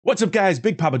What's up, guys?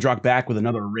 BigPoppaDrock back with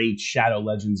another Raid Shadow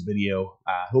Legends video.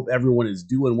 Hope everyone is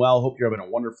doing well. Hope you're having a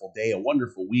wonderful day, a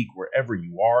wonderful week, wherever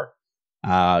you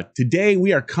are. Today,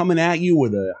 we are coming at you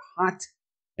with a hot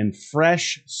and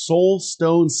fresh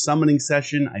Soulstone summoning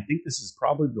session. I think this is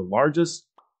probably the largest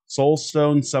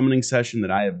Soulstone summoning session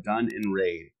that I have done in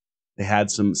Raid. They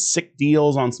had some sick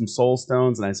deals on some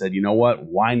Soulstones, and I said, you know what?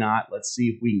 Why not? Let's see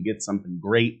if we can get something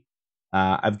great.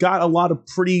 I've got a lot of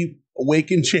pretty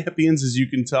awakened champions, as you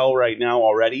can tell right now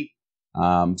already.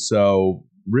 So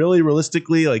really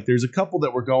realistically, like there's a couple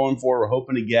that we're going for. We're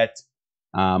hoping to get,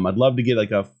 I'd love to get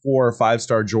like a 4 or 5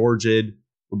 star Georgid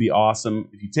would be awesome.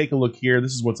 If you take a look here,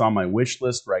 this is what's on my wish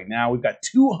list right now. We've got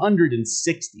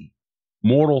 260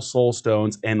 mortal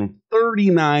soulstones and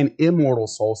 39 immortal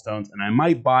soulstones. And I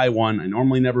might buy one. I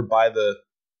normally never buy the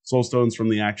soulstones from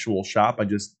the actual shop. I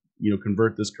just,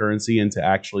 convert this currency into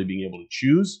actually being able to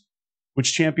choose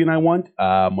which champion I want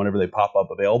whenever they pop up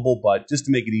available, but just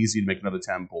to make it easy to make another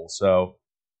 10 pull. So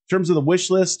in terms of the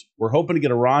wish list, we're hoping to get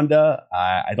a Rhonda.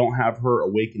 I don't have her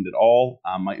awakened at all.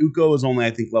 My Uko is only, I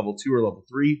think, level 2 or level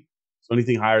 3. So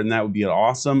anything higher than that would be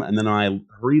awesome. And then my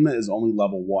Harima is only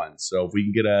level 1. So if we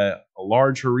can get a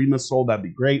large Harima soul, that'd be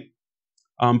great.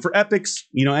 For epics,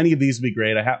 any of these would be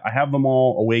great. I have them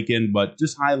all awakened, but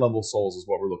just high level souls is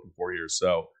what we're looking for here.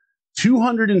 So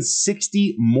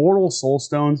 260 mortal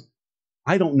soulstones.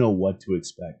 I don't know what to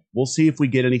expect. We'll see if we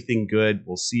get anything good.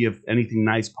 We'll see if anything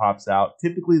nice pops out.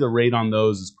 Typically, the rate on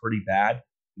those is pretty bad.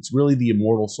 It's really the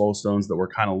immortal soulstones that we're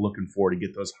kind of looking for to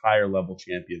get those higher level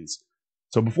champions.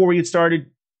 So before we get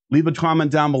started, leave a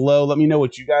comment down below. Let me know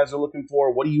what you guys are looking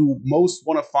for. What do you most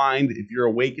want to find if you're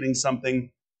awakening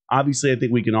something? Obviously, I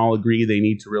think we can all agree they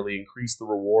need to really increase the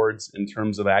rewards in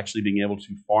terms of actually being able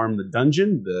to farm the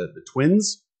dungeon, the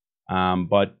twins.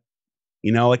 But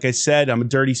like I said, I'm a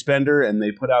dirty spender, and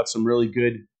they put out some really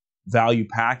good value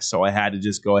packs, so I had to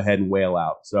just go ahead and whale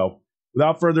out. So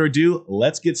without further ado,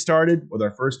 let's get started with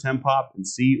our first 10 pop and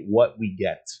see what we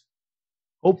get.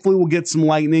 Hopefully we'll get some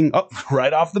lightning. Oh,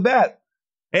 right off the bat.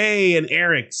 Hey, and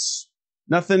Eric's.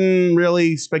 Nothing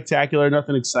really spectacular,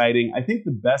 nothing exciting. I think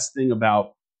the best thing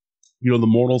about, the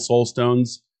Mortal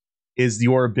Soulstones is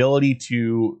your ability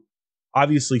to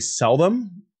obviously sell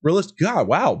them. Realist, God,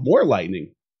 wow, more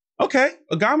lightning. Okay,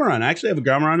 a Gameran. I actually have a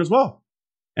Gameran as well.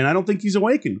 And I don't think he's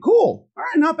awakened. Cool. All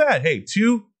right, not bad. Hey,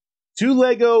 two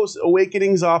Legos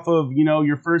awakenings off of,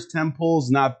 your first 10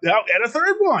 pulls. Not out, and a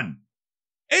third one.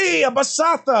 Hey, a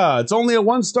Basatha. It's only a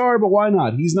 1 star, but why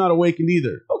not? He's not awakened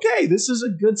either. Okay, this is a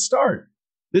good start.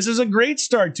 This is a great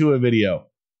start to a video.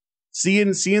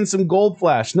 Seeing some gold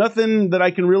flash. Nothing that I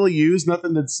can really use.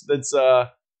 Nothing that's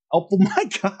helpful. My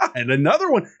God,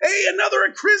 another one. Hey, another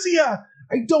Acrisia.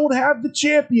 I don't have the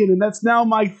champion, and that's now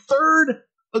my 3rd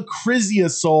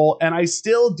Acrisia soul, and I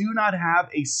still do not have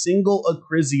a single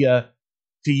Acrisia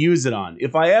to use it on.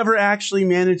 If I ever actually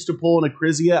manage to pull an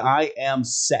Acrisia, I am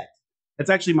set. That's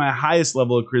actually my highest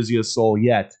level Acrisia soul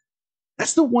yet.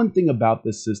 That's the one thing about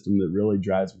this system that really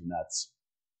drives me nuts.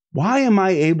 Why am I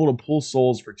able to pull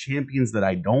souls for champions that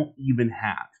I don't even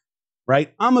have?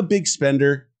 Right? I'm a big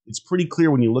spender. It's pretty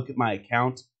clear when you look at my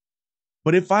account.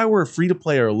 But if I were a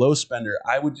free-to-play or a low spender,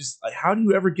 I would just, how do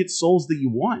you ever get souls that you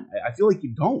want? I feel like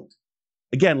you don't.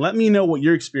 Again, let me know what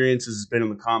your experiences has been in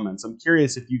the comments. I'm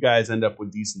curious if you guys end up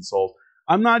with decent souls.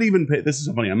 I'm not even, this is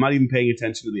so funny, I'm not even paying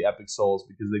attention to the epic souls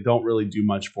because they don't really do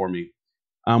much for me.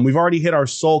 We've already hit our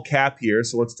soul cap here,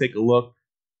 so let's take a look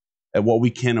at what we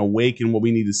can awaken, what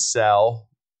we need to sell.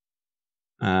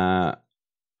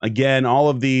 Again, all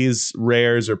of these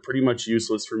rares are pretty much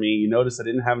useless for me. You notice I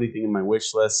didn't have anything in my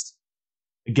wish list.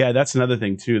 Again, that's another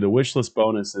thing, too. The wish list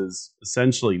bonus is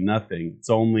essentially nothing. It's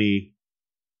only,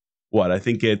 I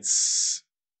think it's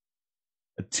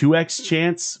a 2x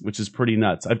chance, which is pretty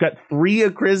nuts. I've got 3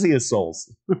 Acrisia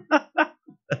souls.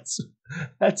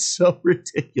 That's so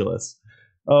ridiculous.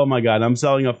 Oh, my God. I'm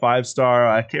selling a 5-star.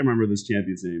 I can't remember this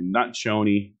champion's name. Not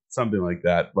Shoni, something like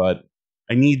that. But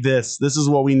I need this. This is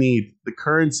what we need, the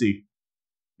currency.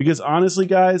 Because honestly,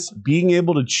 guys, being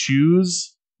able to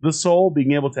choose the soul,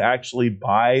 being able to actually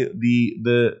buy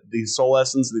the soul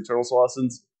essence, the eternal soul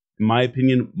essence, in my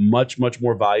opinion, much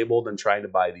more valuable than trying to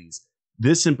buy these.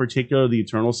 This in particular, the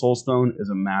eternal soul stone,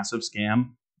 is a massive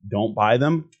scam. Don't buy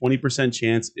them. 20%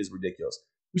 chance is ridiculous.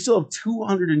 We still have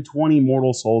 220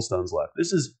 mortal soul stones left.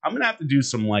 I'm gonna have to do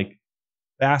some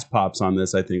fast pops on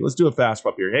this. I think let's do a fast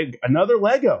pop here. Hey, another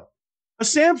Lego, a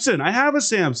Samson. I have a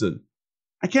Samson.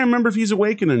 I can't remember if he's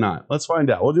awakened or not. Let's find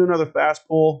out. We'll do another fast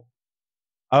pull.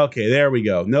 Okay, there we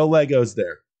go. No Legos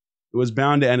there. It was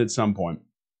bound to end at some point.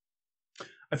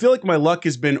 I feel like my luck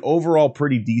has been overall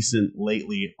pretty decent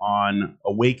lately on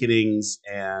awakenings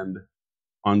and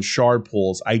on shard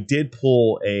pulls. I did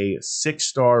pull a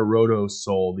 6-star Roto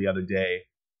Soul the other day,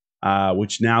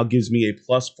 which now gives me a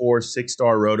 +4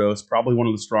 6-star Rotos, probably one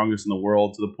of the strongest in the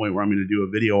world, to the point where I'm going to do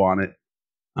a video on it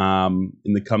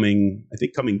in the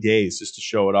coming days, just to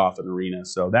show it off in Arena.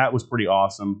 So that was pretty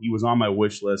awesome. He was on my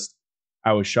wish list.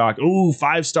 I was shocked. Ooh,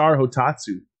 5-star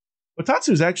Hotatsu. Hotatsu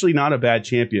is actually not a bad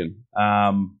champion.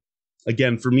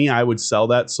 Again, for me, I would sell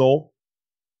that soul.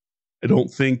 I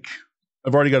don't think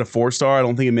I've already got a 4-star. I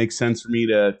don't think it makes sense for me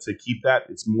to keep that.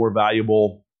 It's more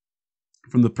valuable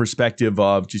from the perspective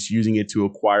of just using it to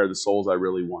acquire the souls I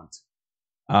really want.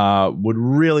 Would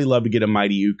really love to get a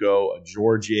Mighty Uko, a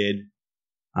Georgid.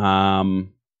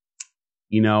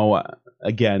 You know,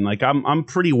 again, like I'm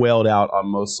pretty whaled out on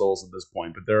most souls at this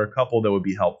point, but there are a couple that would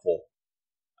be helpful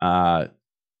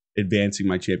advancing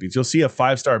my champions. You'll see a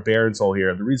 5-star Baron soul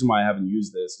here. The reason why I haven't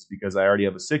used this is because I already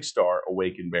have a 6-star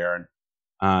Awakened Baron,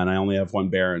 and I only have 1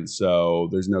 Baron, so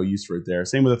there's no use for it there.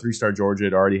 Same with a 3-star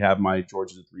Georgid. I already have my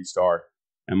Georgid at 3-star,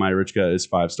 and my Richka is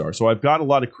 5-star. So I've got a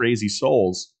lot of crazy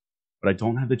souls, but I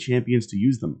don't have the champions to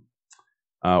use them,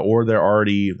 or they're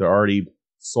already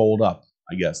sold up.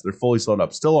 I guess they're fully sold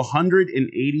up. Still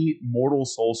 180 mortal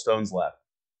soul stones left.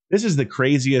 This is the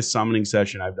craziest summoning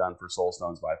session I've done for soul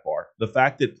stones by far. The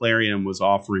fact that Plarium was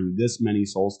offering this many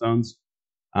soul stones,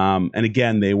 and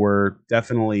again, they were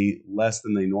definitely less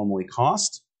than they normally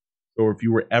cost. So if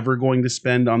you were ever going to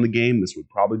spend on the game, this would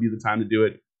probably be the time to do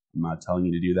it. I'm not telling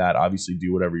you to do that. Obviously,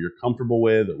 do whatever you're comfortable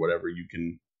with or whatever you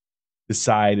can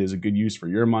decide is a good use for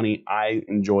your money. I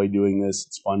enjoy doing this.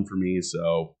 It's fun for me.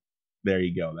 So there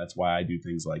you go. That's why I do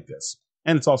things like this.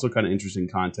 And it's also kind of interesting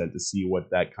content to see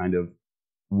what that kind of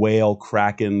whale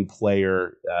kraken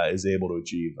player is able to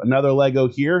achieve. Another Lego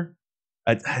here.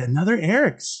 Another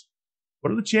Eric's.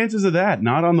 What are the chances of that?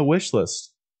 Not on the wish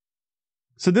list.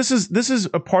 So this is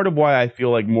a part of why I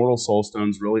feel like Mortal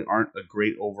Soulstones really aren't a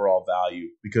great overall value,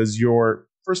 because you're,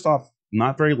 first off,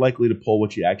 not very likely to pull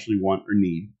what you actually want or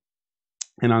need.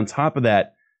 And on top of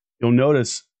that, you'll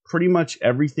notice pretty much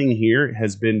everything here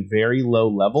has been very low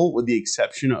level, with the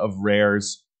exception of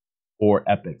rares or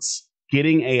epics.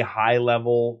 Getting a high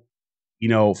level,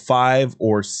 5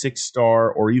 or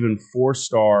 6-star or even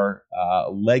 4-star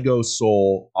Lego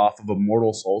soul off of a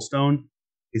Mortal Soulstone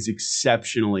is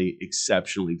exceptionally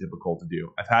difficult to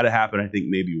do. I've had it happen, I think,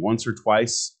 maybe once or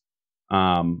twice.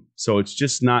 So it's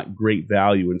just not great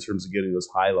value in terms of getting those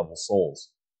high level souls.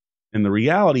 And the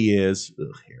reality is,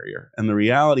 and the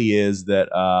reality is that,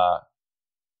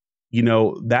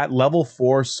 that level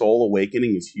 4 soul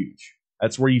awakening is huge.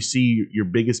 That's where you see your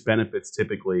biggest benefits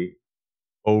typically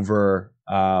over,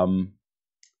 that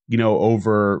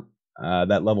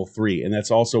level 3. And that's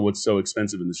also what's so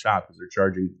expensive in the shop, because they're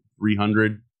charging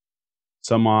 300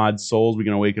 some odd souls. We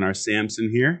can awaken our Samson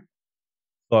here.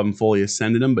 Still haven't fully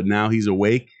ascended him, but now he's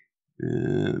awake.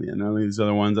 None of these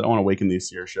other ones. I don't want to awaken the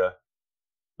Asirsha.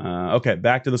 Okay,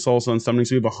 back to the Soulstone summoning.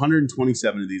 So we have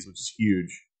 127 of these, which is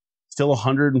huge. Still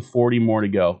 140 more to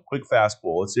go. Quick fast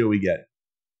pull. Let's see what we get.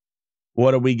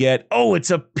 What do we get? Oh,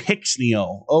 it's a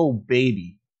Pixniel. Oh,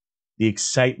 baby. The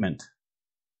excitement.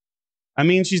 I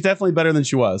mean, she's definitely better than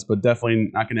she was, but definitely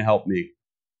not going to help me.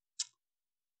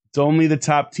 It's only the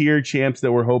top tier champs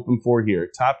that we're hoping for here.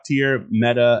 Top tier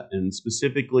meta, and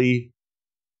specifically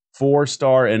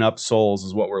 4-star and up souls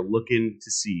is what we're looking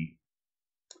to see.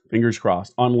 Fingers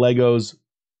crossed. On Legos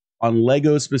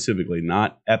specifically,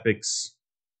 not epics,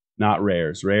 not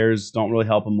rares. Rares don't really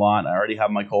help them a lot. I already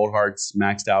have my cold hearts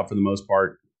maxed out for the most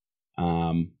part.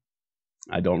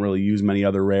 I don't really use many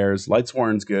other rares.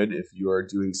 Lightsworn's good if you are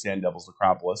doing Sand Devil's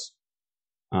Necropolis.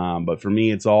 But for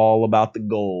me, it's all about the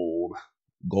gold.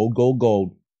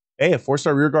 Gold. Hey, a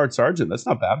 4-star Rearguard Sergeant. That's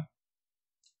not bad.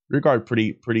 Rearguard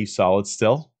pretty solid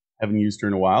still. Haven't used her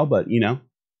in a while, but,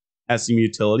 has some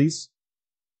utilities.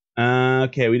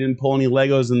 Okay, we didn't pull any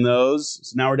Legos in those.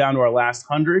 So now we're down to our last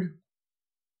 100.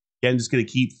 Again, just going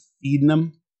to keep feeding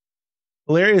them.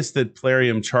 Hilarious that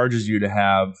Plarium charges you to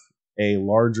have a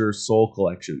larger soul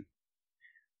collection.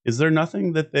 Is there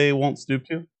nothing that they won't stoop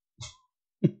to?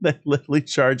 They're literally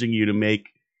charging you to make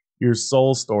your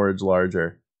soul storage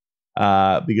larger.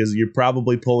 Because you're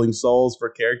probably pulling souls for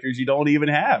characters you don't even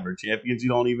have, or champions you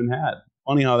don't even have.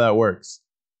 Funny how that works.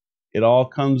 It all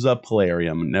comes up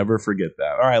Plarium. Never forget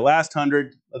that. All right, last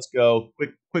 100. Let's go.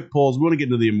 Quick pulls. We want to get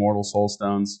into the Immortal Soul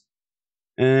Stones.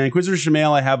 And Inquisitor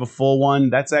Shamail, I have a full one.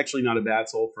 That's actually not a bad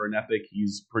soul for an epic.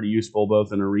 He's pretty useful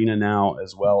both in Arena now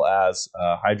as well as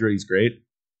Hydra. He's great.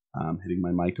 I'm hitting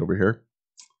my mic over here.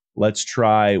 Let's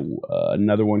try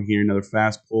another one here, another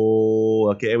fast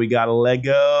pull. Okay, we got a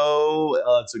Lego.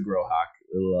 Oh, it's a Growhawk.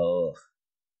 Ugh.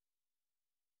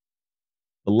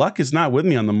 The luck is not with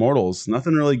me on the mortals.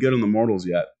 Nothing really good on the mortals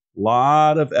yet.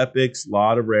 Lot of epics,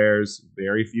 lot of rares,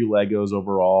 very few Legos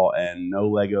overall, and no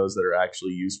Legos that are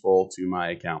actually useful to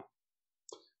my account.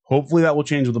 Hopefully that will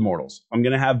change with the mortals. I'm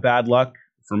going to have bad luck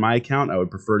for my account. I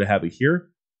would prefer to have it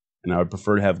here, and I would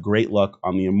prefer to have great luck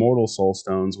on the immortal soul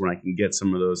stones when I can get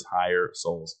some of those higher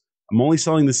souls. I'm only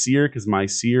selling the seer because my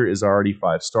seer is already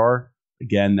 5-star.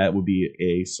 Again, that would be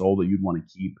a soul that you'd want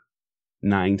to keep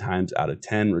 9 times out of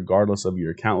 10, regardless of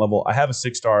your account level. I have a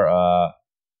 6-star.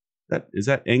 Is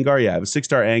that Angar? Yeah, I have a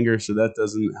 6-star Anger, so that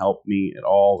doesn't help me at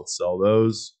all. Let's sell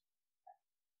those.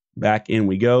 Back in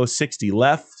we go. 60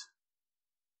 left.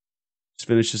 Let's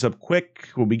finish this up quick.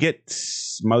 What we get?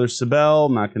 Mother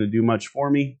Sibel. Not going to do much for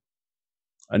me.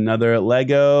 Another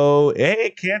Lego.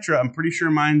 Hey, Kantra. I'm pretty sure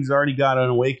mine's already got an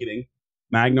Awakening.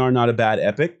 Magnar, not a bad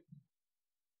epic.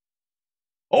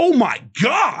 Oh my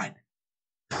god!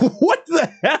 What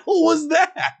the hell was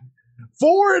that?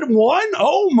 4 and 1?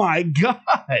 Oh my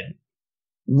god!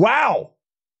 Wow.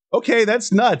 Okay,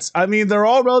 that's nuts. I mean, they're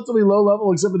all relatively low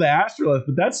level except for the Astrolith,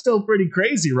 but that's still pretty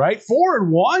crazy, right? 4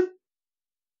 and 1?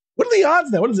 What are the odds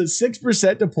of that? What is it,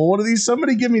 6% to pull one of these?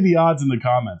 Somebody give me the odds in the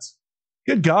comments.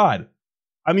 Good God.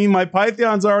 I mean, my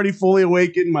Python's already fully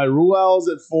awakened. My Ruel's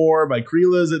at 4. My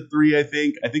Kreela's at 3, I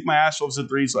think. I think my Astrolith's at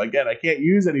 3, so again, I can't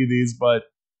use any of these, but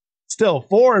still,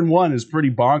 4 and 1 is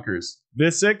pretty bonkers.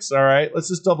 Visix, all right. Let's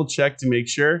just double check to make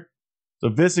sure. So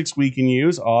Visix we can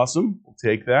use. Awesome. We'll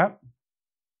take that.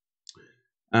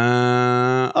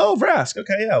 Oh, Vrask.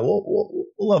 Okay, yeah. We'll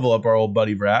level up our old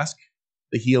buddy Vrask.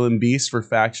 The Healing Beast for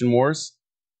Faction Wars.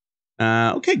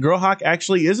 Okay, Growhawk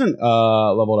actually isn't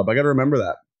leveled up. I got to remember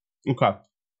that. Okay.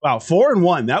 Wow, 4 and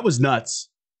 1. That was nuts.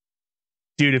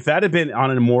 Dude, if that had been on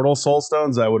an Immortal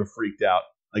Soulstones, I would have freaked out.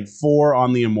 Like 4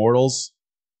 on the Immortals.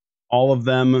 All of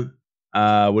them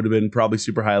would have been probably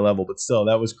super high level, but still,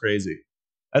 that was crazy.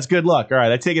 That's good luck. All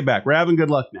right, I take it back. We're having good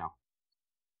luck now.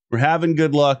 We're having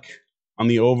good luck on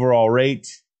the overall rate.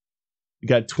 We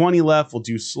got 20 left. We'll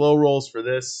do slow rolls for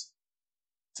this.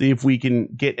 See if we can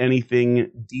get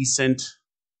anything decent.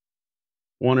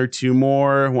 1 or 2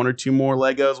 more. 1 or 2 more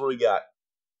Legos. What do we got?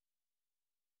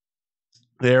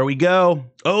 There we go.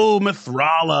 Oh,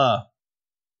 Mithrala.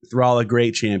 Mithrala,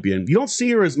 great champion. You don't see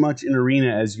her as much in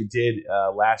Arena as you did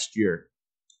last year.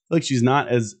 I feel like she's not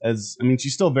as I mean,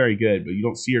 she's still very good, but you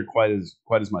don't see her quite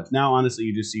as much. Now, honestly,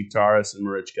 you just see Taurus and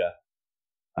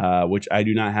Marichka, which I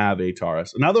do not have a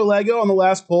Taurus. Another Lego on the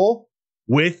last pull.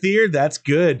 Withier, that's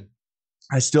good.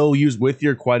 I still use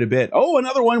Withier quite a bit. Oh,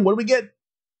 another one. What do we get?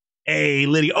 Hey,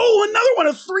 Lydia. Oh, another one,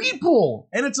 a 3-pull.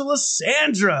 And it's a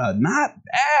Lysandra. Not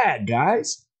bad,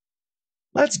 guys.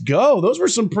 Let's go. Those were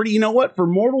some pretty, you know what? For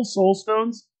Mortal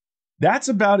Soulstones, that's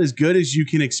about as good as you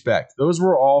can expect. Those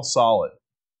were all solid.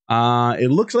 It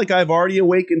looks like I've already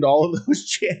awakened all of those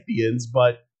champions,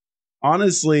 but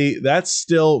honestly, that's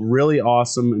still really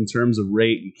awesome in terms of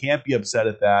rate. You can't be upset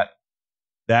at that.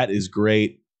 That is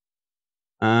great.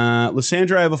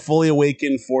 Lysandra, I have a fully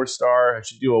awakened 4-star. I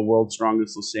should do a World's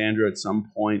Strongest Lysandra at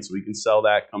some point so we can sell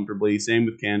that comfortably. Same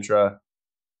with Kantra.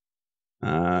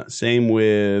 Same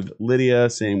with Lydia.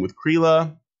 Same with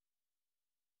Kreela.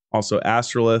 Also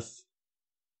Astrolith.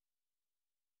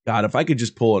 God, if I could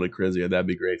just pull in a Krizia, that'd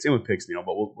be great. Same with Pixneal,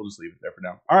 but we'll just leave it there for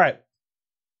now. All right.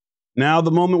 Now,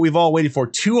 the moment we've all waited for.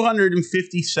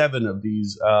 257 of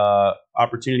these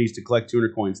opportunities to collect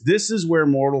 200 coins. This is where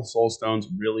Mortal Soulstones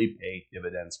really pay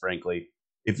dividends, frankly.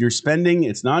 If you're spending,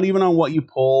 it's not even on what you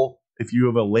pull. If you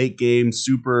have a late game,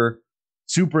 super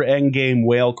end game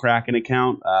whale Kraken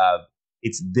account,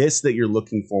 it's this that you're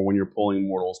looking for when you're pulling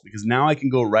Mortals. Because now I can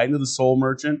go right into the Soul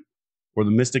Merchant, or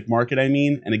the Mystic Market, I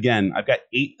mean. And again, I've got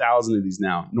 8,000 of these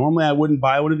now. Normally, I wouldn't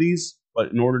buy one of these,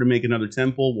 but in order to make another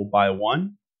 10 pull, we'll buy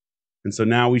one. And so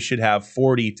now we should have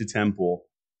 40 to 10 pull.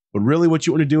 But really what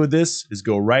you want to do with this is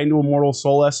go right into Immortal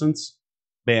Soul Essence.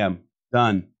 Bam.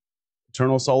 Done.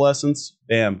 Eternal Soul Essence.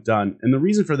 Bam. Done. And the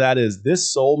reason for that is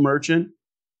this Soul Merchant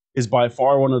is by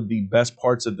far one of the best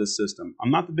parts of this system.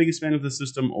 I'm not the biggest fan of the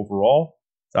system overall.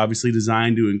 It's obviously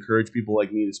designed to encourage people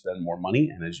like me to spend more money.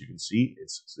 And as you can see,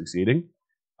 it's succeeding.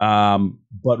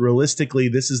 But realistically,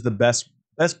 this is the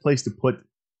best place to put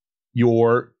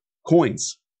your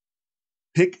coins.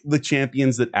 Pick the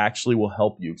champions that actually will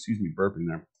help you. Excuse me, burping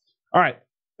there. All right,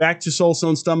 back to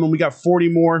Soulstone Stumbling. We got 40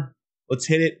 more. Let's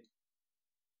hit it.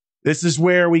 This is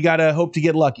where we got to hope to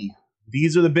get lucky.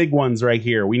 These are the big ones right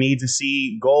here. We need to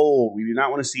see gold. We do not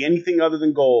want to see anything other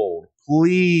than gold.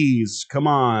 Please, come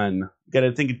on. Got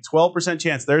to think a 12%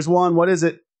 chance. There's one. What is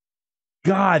it?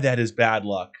 God, that is bad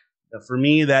luck. For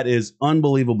me, that is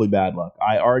unbelievably bad luck.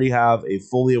 I already have a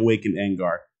fully awakened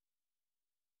Engar.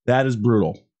 That is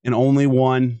brutal. And only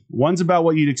one. One's about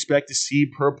what you'd expect to see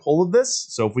per pull of this.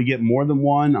 So if we get more than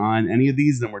one on any of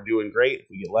these, then we're doing great. If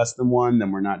we get less than one,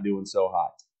 then we're not doing so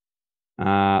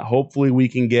hot. Hopefully we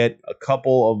can get a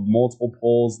couple of multiple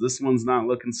pulls. This one's not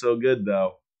looking so good,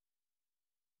 though.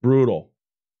 Brutal.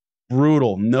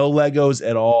 Brutal. No Legos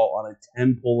at all on a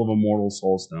 10 pull of Immortal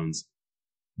Soulstones.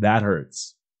 That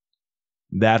hurts.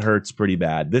 That hurts pretty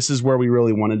bad. This is where we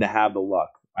really wanted to have the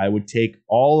luck. I would take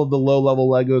all of the low-level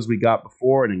Legos we got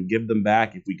before and then give them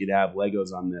back if we could have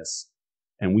Legos on this.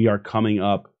 And we are coming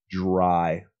up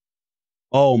dry.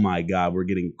 Oh my God, we're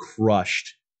getting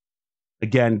crushed.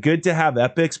 Again, good to have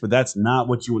epics, but that's not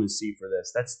what you want to see for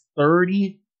this. That's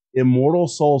 30 Immortal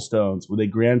Soulstones with a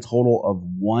grand total of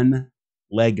 1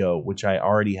 Lego, which I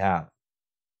already have.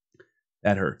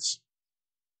 That hurts.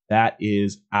 That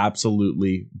is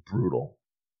absolutely brutal.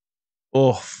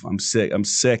 Oh, I'm sick. I'm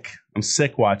sick. I'm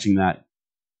sick watching that.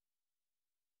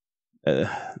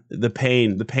 The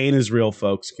pain is real,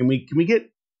 folks. Can we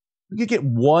get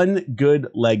one good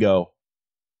Lego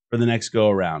for the next go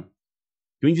around?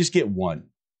 Can we just get one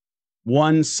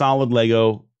solid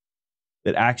Lego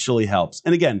that actually helps?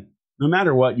 And again, no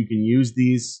matter what, you can use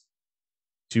these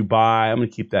to buy. I'm gonna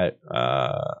keep that.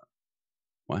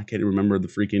 Well, I can't remember the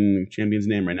freaking champion's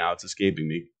name right now. It's escaping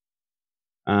me.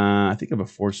 I think I have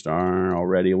a 4-star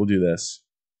already. We'll do this.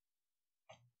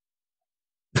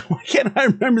 Why can't I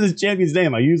remember this champion's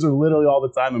name? I use her literally all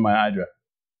the time in my Hydra.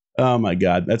 Oh my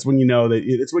God. That's when you know that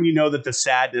it's when you know that the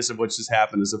sadness of what's just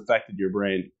happened has affected your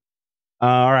brain.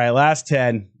 All right, last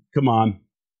 10. Come on.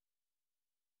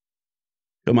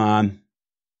 Come on.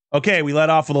 Okay, we let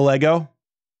off with a Lego.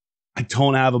 I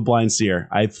don't have a Blind Seer.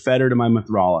 I fed her to my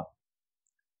Mithrala.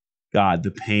 God,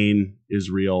 the pain is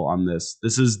real on this.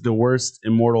 This is the worst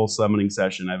Immortal summoning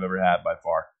session I've ever had by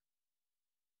far.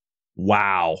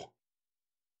 Wow.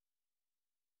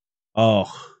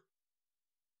 Oh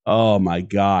my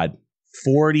God.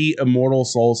 40 Immortal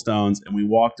Soulstones, and we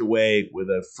walked away with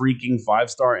a freaking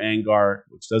 5-star Angar,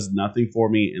 which does nothing for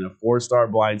me, and a 4-star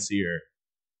Blind Seer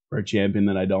for a champion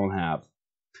that I don't have.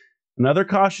 Another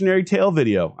cautionary tale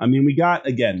video. I mean, we got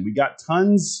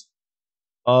tons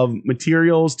of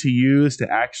materials to use to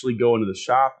actually go into the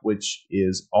shop, which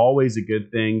is always a good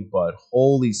thing, but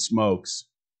holy smokes,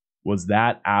 was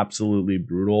that absolutely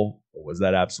brutal? Or was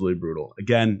that absolutely brutal?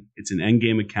 Again, it's an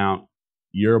endgame account.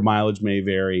 Your mileage may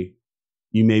vary.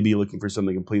 You may be looking for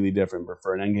something completely different, but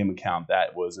for an endgame account,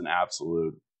 that was an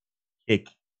absolute kick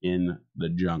in the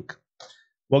junk.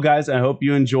 Well, guys, I hope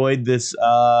you enjoyed this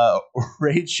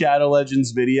Raid Shadow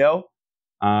Legends video.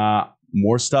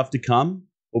 More stuff to come.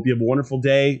 Hope you have a wonderful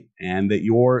day and that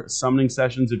your summoning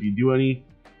sessions, if you do any,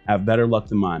 have better luck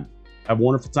than mine. Have a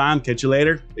wonderful time. Catch you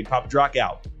later. BigPoppaDrock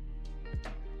out.